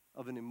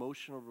of an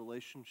emotional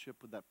relationship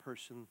with that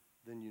person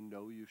than you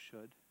know you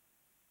should.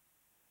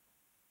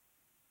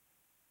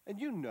 And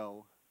you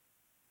know,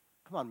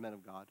 come on, men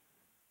of God,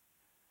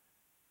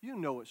 you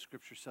know what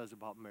Scripture says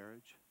about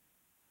marriage.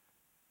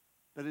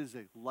 That it is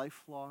a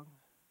lifelong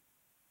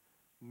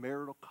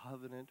marital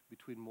covenant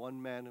between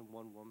one man and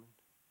one woman.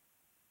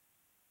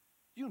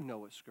 You know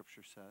what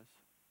Scripture says.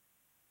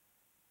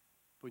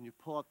 When you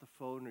pull out the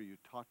phone or you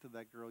talk to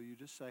that girl, you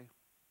just say,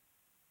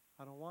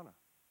 I don't want to.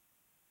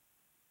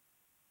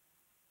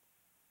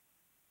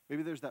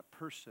 Maybe there's that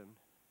person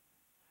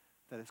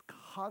that has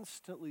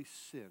constantly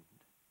sinned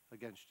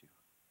against you.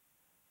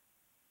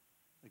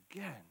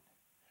 Again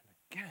and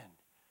again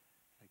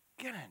and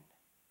again.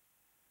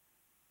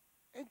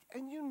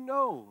 And you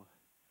know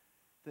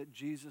that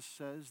Jesus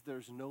says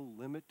there's no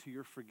limit to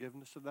your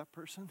forgiveness of that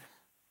person.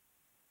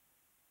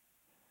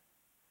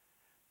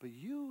 But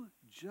you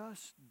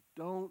just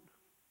don't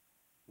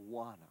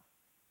wanna.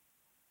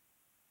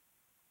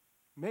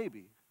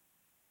 Maybe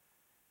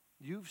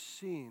you've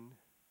seen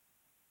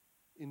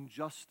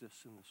injustice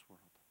in this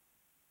world.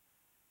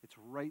 It's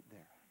right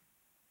there.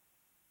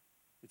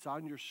 It's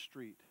on your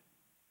street.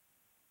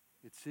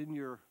 It's in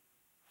your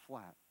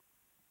flat.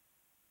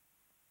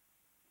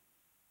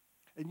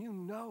 And you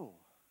know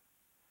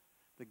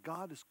that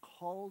God has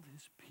called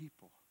his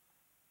people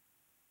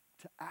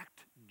to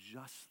act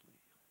justly,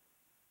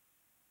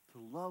 to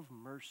love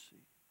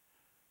mercy,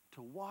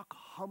 to walk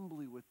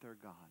humbly with their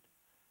God.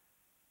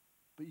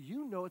 But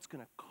you know it's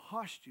going to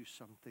cost you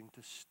something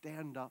to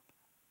stand up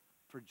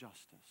for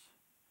justice.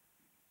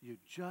 You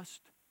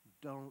just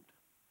don't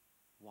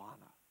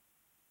wanna.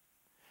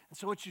 And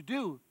so what you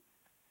do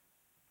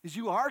is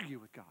you argue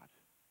with God.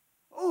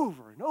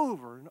 Over and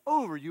over and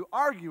over, you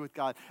argue with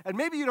God. And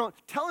maybe you don't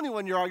tell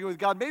anyone you're arguing with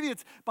God. Maybe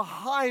it's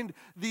behind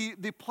the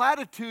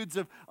platitudes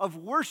of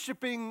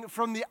worshiping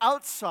from the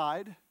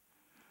outside,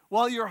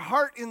 while your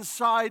heart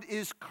inside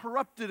is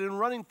corrupted and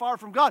running far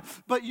from God.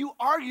 But you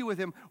argue with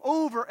him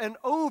over and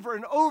over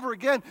and over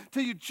again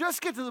till you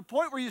just get to the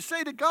point where you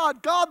say to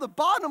God, God, the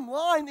bottom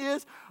line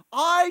is,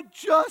 I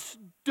just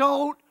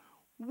don't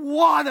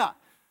wanna.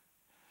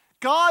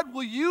 God,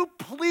 will you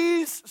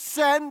please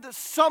send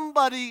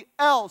somebody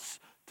else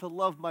to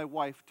love my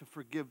wife, to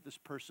forgive this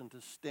person, to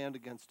stand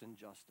against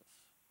injustice?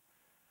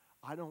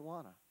 I don't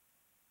wanna.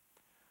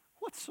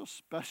 What's so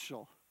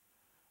special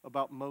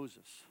about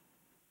Moses?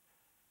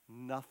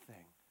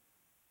 Nothing.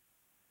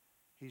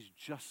 He's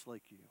just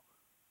like you.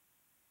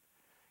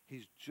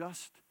 He's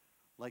just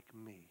like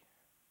me.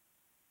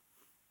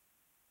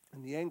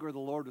 And the anger of the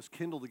Lord was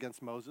kindled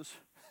against Moses.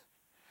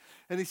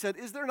 And he said,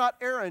 is there not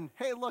Aaron?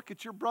 Hey, look,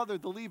 it's your brother,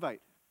 the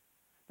Levite.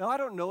 Now, I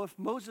don't know if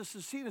Moses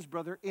has seen his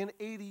brother in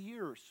 80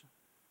 years.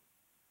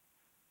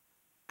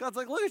 God's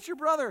like, look, it's your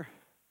brother.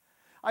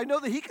 I know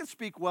that he can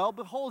speak well.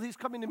 Behold, he's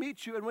coming to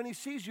meet you, and when he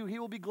sees you, he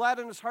will be glad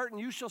in his heart, and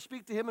you shall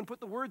speak to him and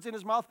put the words in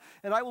his mouth,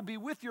 and I will be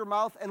with your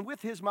mouth and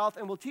with his mouth,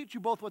 and will teach you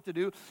both what to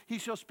do. He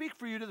shall speak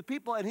for you to the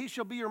people, and he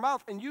shall be your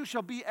mouth, and you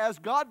shall be as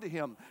God to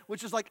him,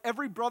 which is like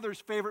every brother's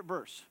favorite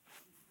verse.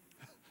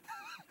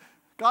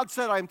 God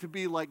said, I am to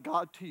be like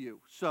God to you.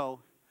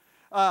 So,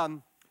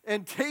 and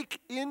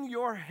take in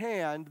your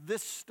hand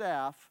this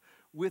staff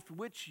with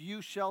which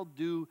you shall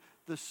do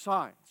the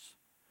signs.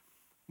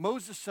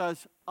 Moses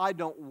says, I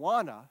don't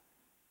wanna.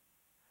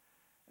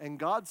 And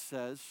God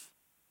says,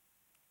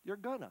 you're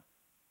gonna.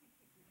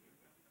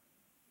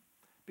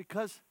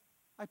 Because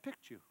I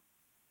picked you.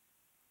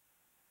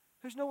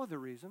 There's no other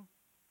reason.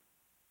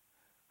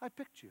 I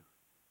picked you.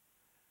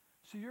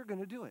 So you're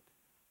gonna do it.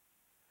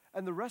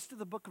 And the rest of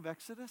the book of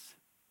Exodus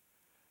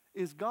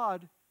is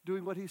God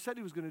doing what he said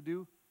he was going to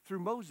do through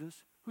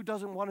Moses, who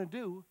doesn't want to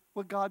do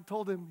what God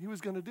told him he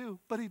was going to do,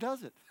 but he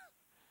does it.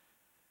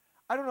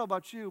 I don't know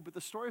about you, but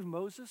the story of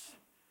Moses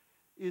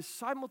is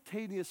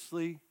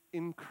simultaneously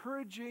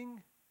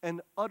encouraging and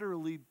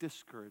utterly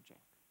discouraging.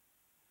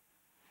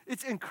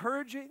 It's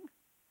encouraging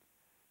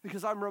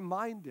because I'm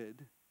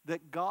reminded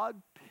that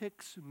God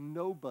picks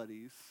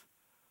nobodies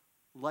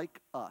like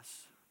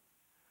us,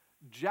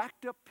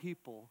 jacked up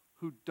people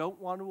who don't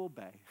want to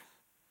obey,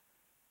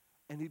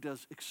 and he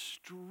does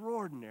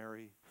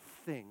extraordinary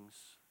things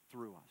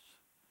through us.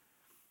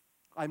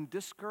 I'm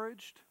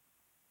discouraged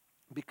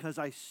because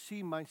I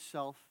see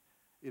myself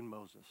in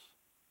Moses.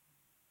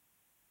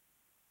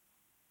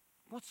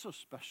 What's so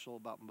special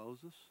about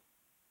Moses?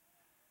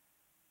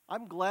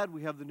 I'm glad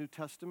we have the New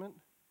Testament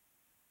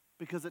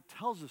because it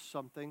tells us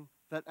something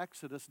that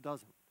Exodus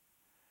doesn't.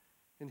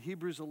 In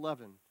Hebrews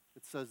 11,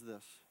 it says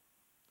this: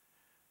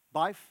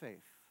 by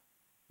faith,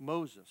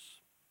 Moses,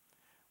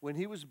 when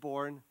he was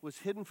born, was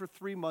hidden for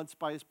 3 months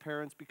by his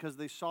parents because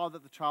they saw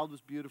that the child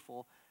was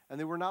beautiful, and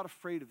they were not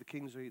afraid of the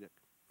king's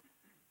edict.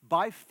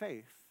 By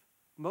faith,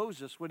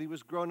 Moses, when he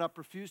was grown up,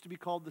 refused to be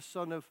called the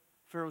son of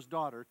Pharaoh's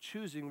daughter,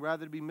 choosing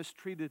rather to be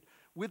mistreated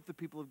with the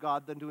people of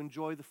God than to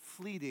enjoy the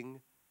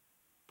fleeting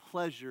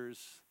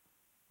pleasures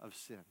of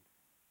sin.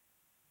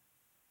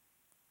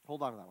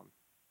 Hold on to that one.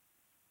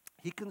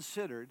 He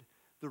considered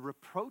the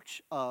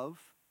reproach of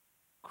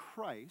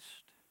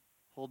Christ,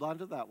 hold on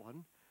to that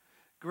one,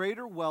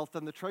 greater wealth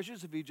than the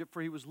treasures of Egypt,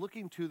 for he was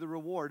looking to the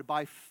reward.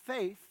 By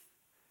faith,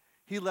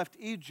 he left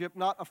Egypt,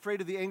 not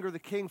afraid of the anger of the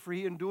king, for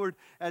he endured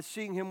as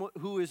seeing him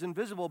who is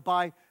invisible.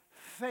 By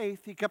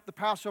faith, he kept the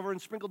Passover and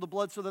sprinkled the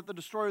blood so that the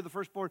destroyer of the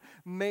firstborn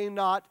may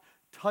not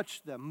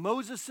touch them.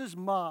 Moses'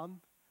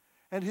 mom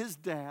and his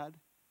dad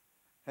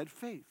had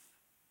faith.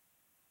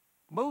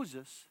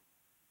 Moses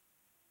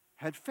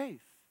had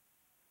faith.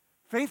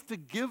 Faith to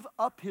give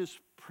up his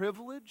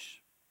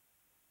privilege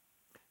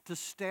to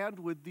stand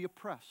with the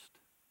oppressed.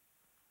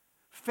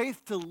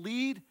 Faith to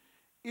lead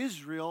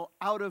Israel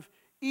out of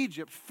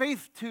Egypt,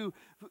 faith to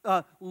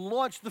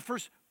launch the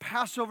first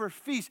Passover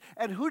feast.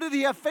 And who did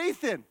he have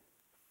faith in?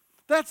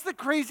 That's the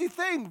crazy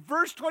thing.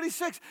 Verse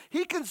 26,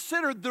 he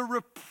considered the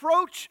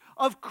reproach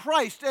of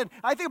Christ. And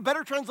I think a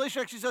better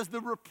translation actually says the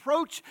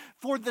reproach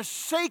for the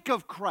sake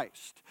of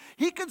Christ.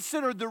 He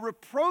considered the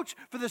reproach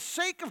for the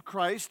sake of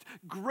Christ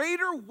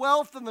greater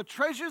wealth than the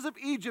treasures of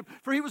Egypt,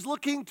 for he was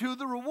looking to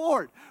the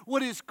reward.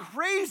 What is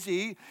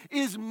crazy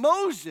is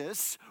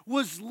Moses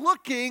was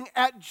looking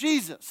at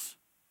Jesus.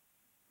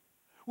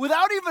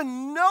 Without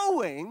even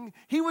knowing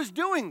he was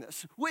doing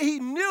this. He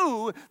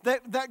knew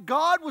that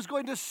God was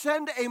going to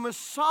send a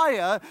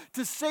Messiah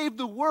to save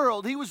the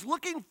world. He was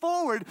looking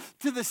forward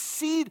to the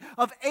seed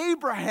of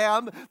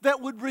Abraham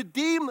that would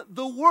redeem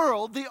the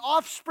world, the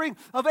offspring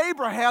of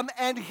Abraham,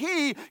 and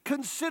he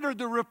considered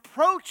the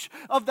reproach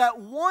of that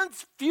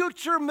once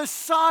future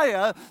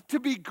Messiah to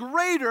be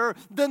greater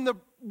than the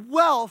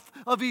wealth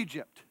of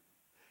Egypt.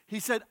 He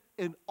said,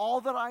 in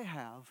all that I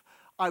have,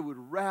 I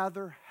would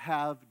rather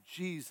have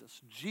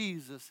Jesus.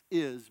 Jesus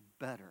is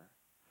better.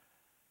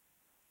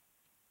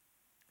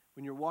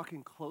 When you're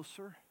walking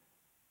closer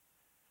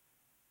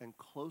and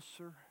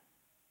closer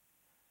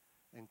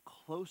and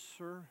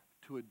closer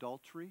to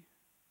adultery,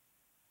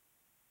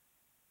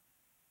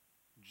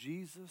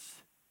 Jesus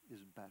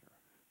is better.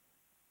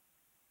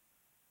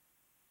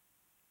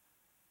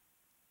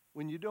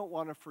 When you don't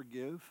want to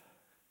forgive,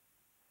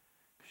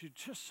 because you're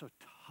just so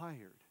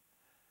tired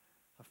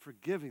of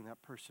forgiving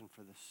that person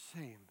for the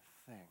same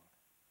thing,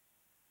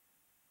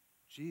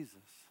 Jesus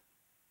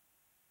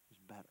is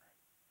better.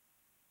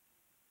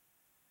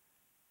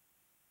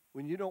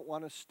 When you don't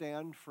want to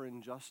stand for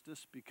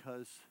injustice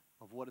because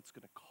of what it's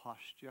going to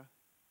cost you,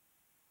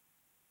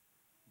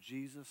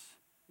 Jesus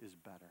is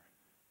better.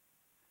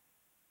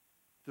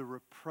 The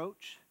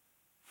reproach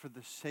for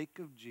the sake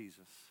of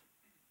Jesus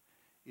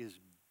is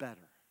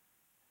better.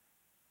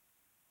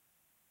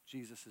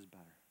 Jesus is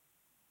better.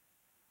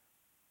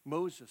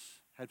 Moses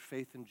had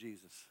faith in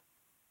Jesus.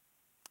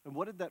 And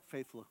what did that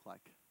faith look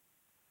like?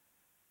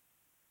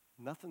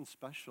 Nothing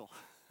special.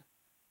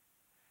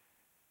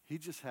 He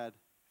just had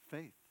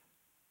faith.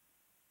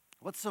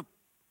 What's so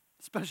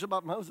special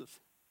about Moses?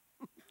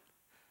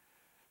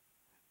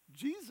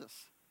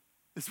 Jesus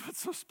is what's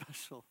so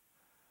special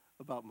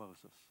about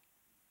Moses.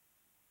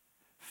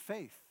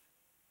 Faith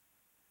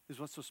is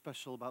what's so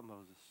special about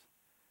Moses.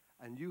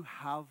 And you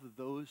have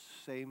those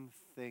same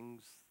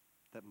things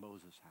that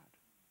Moses had.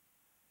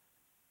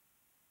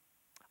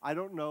 I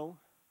don't know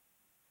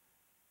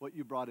what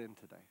you brought in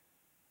today.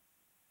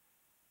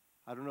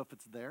 I don't know if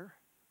it's there.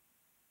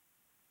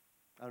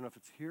 I don't know if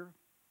it's here.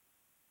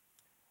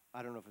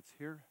 I don't know if it's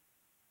here.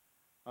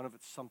 I don't know if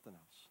it's something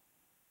else.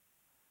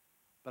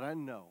 But I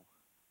know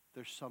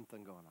there's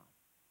something going on.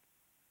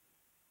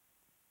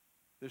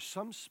 There's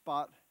some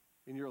spot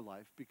in your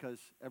life, because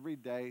every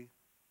day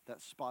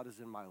that spot is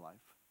in my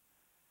life,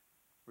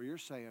 where you're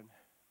saying,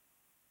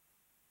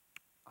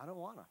 I don't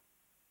want to.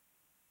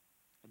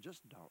 I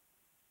just don't.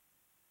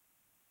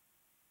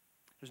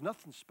 There's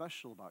nothing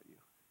special about you.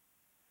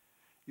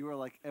 You are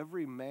like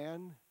every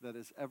man that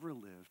has ever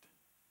lived,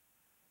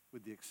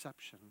 with the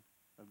exception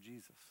of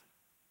Jesus.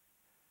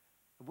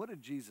 And what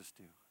did Jesus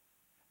do?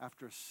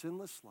 After a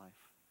sinless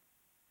life,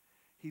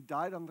 he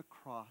died on the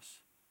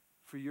cross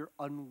for your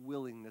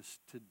unwillingness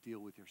to deal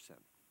with your sin.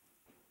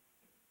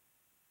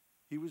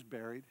 He was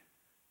buried.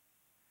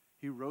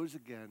 He rose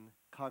again,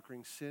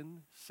 conquering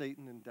sin,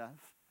 Satan, and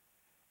death.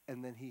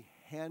 And then he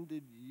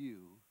handed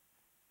you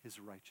his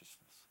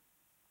righteousness.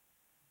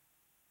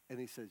 And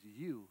he says,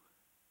 you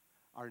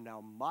are now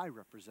my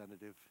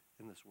representative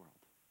in this world.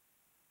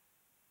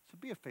 So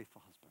be a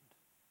faithful husband.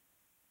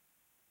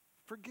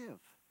 Forgive.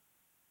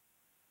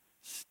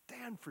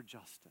 Stand for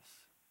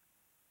justice.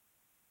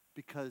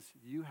 Because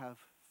you have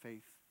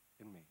faith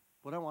in me.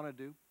 What I want to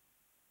do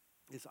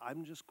is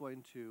I'm just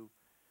going to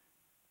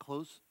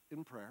close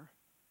in prayer.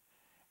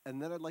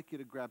 And then I'd like you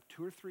to grab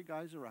 2 or 3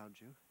 guys around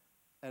you.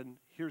 And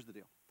here's the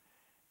deal.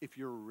 If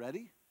you're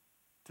ready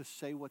to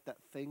say what that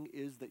thing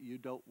is that you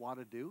don't want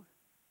to do,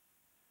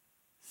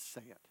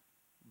 say it.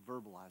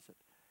 Verbalize it.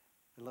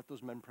 And let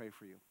those men pray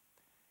for you.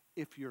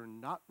 If you're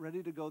not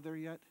ready to go there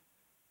yet,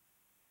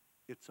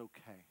 it's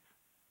okay.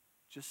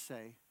 Just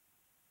say,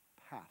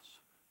 pass.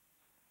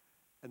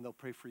 And they'll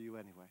pray for you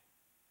anyway.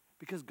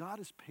 Because God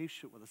is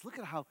patient with us. Look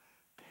at how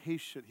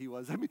patient he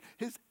was. I mean,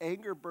 his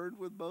anger burned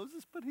with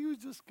Moses, but he was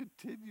just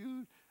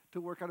continued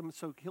to work on him.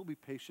 So he'll be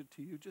patient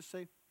to you. Just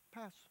say,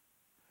 pass.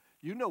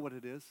 You know what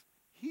it is.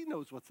 He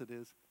knows what it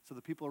is. So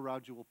the people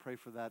around you will pray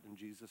for that, and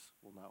Jesus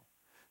will know.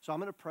 So I'm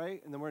going to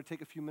pray, and then we're going to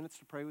take a few minutes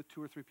to pray with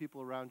 2 or 3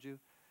 people around you,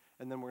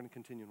 and then we're going to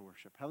continue in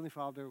worship. Heavenly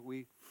Father,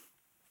 we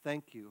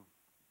thank you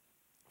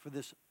for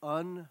this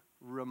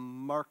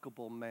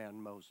unremarkable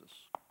man, Moses.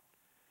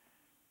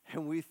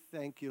 And we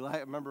thank you. I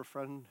remember a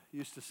friend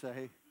used to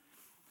say,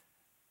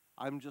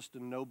 I'm just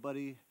a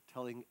nobody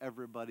telling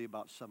everybody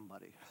about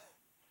somebody.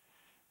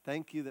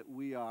 Thank you that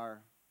we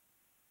are,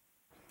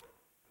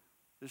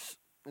 there's,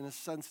 in a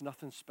sense,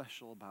 nothing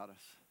special about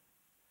us.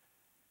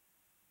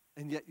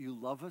 And yet you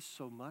love us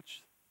so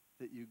much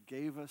that you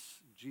gave us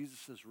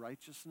Jesus'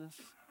 righteousness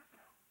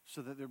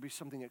so that there be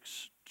something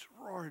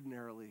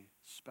extraordinarily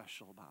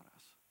special about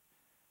us.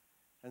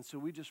 And so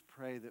we just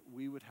pray that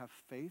we would have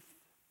faith,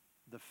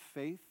 the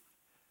faith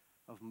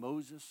of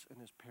Moses and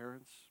his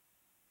parents,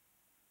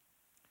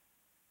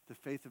 the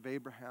faith of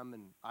Abraham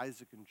and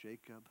Isaac and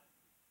Jacob,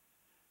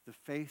 the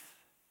faith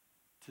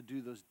to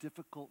do those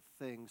difficult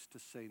things, to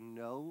say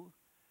no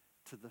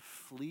to the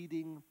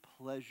fleeting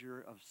pleasure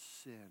of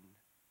sin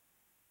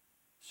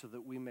so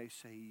that we may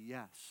say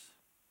yes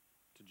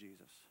to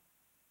Jesus.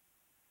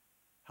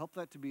 Help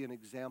that to be an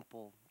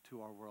example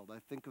to our world. I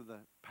think of the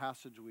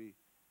passage we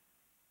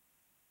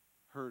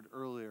heard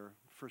earlier,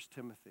 1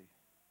 Timothy.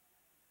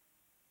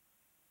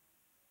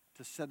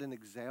 To set an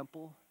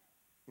example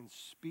in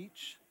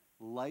speech,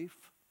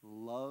 life,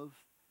 love,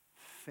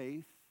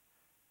 faith,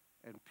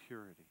 and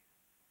purity.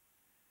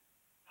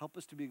 Help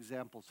us to be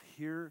examples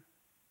here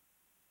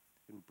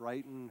in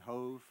Brighton,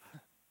 Hove,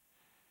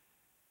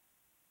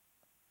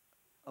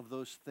 of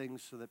those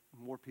things so that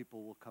more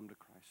people will come to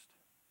Christ.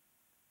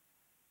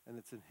 And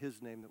it's in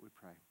his name that we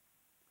pray.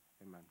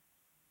 Amen.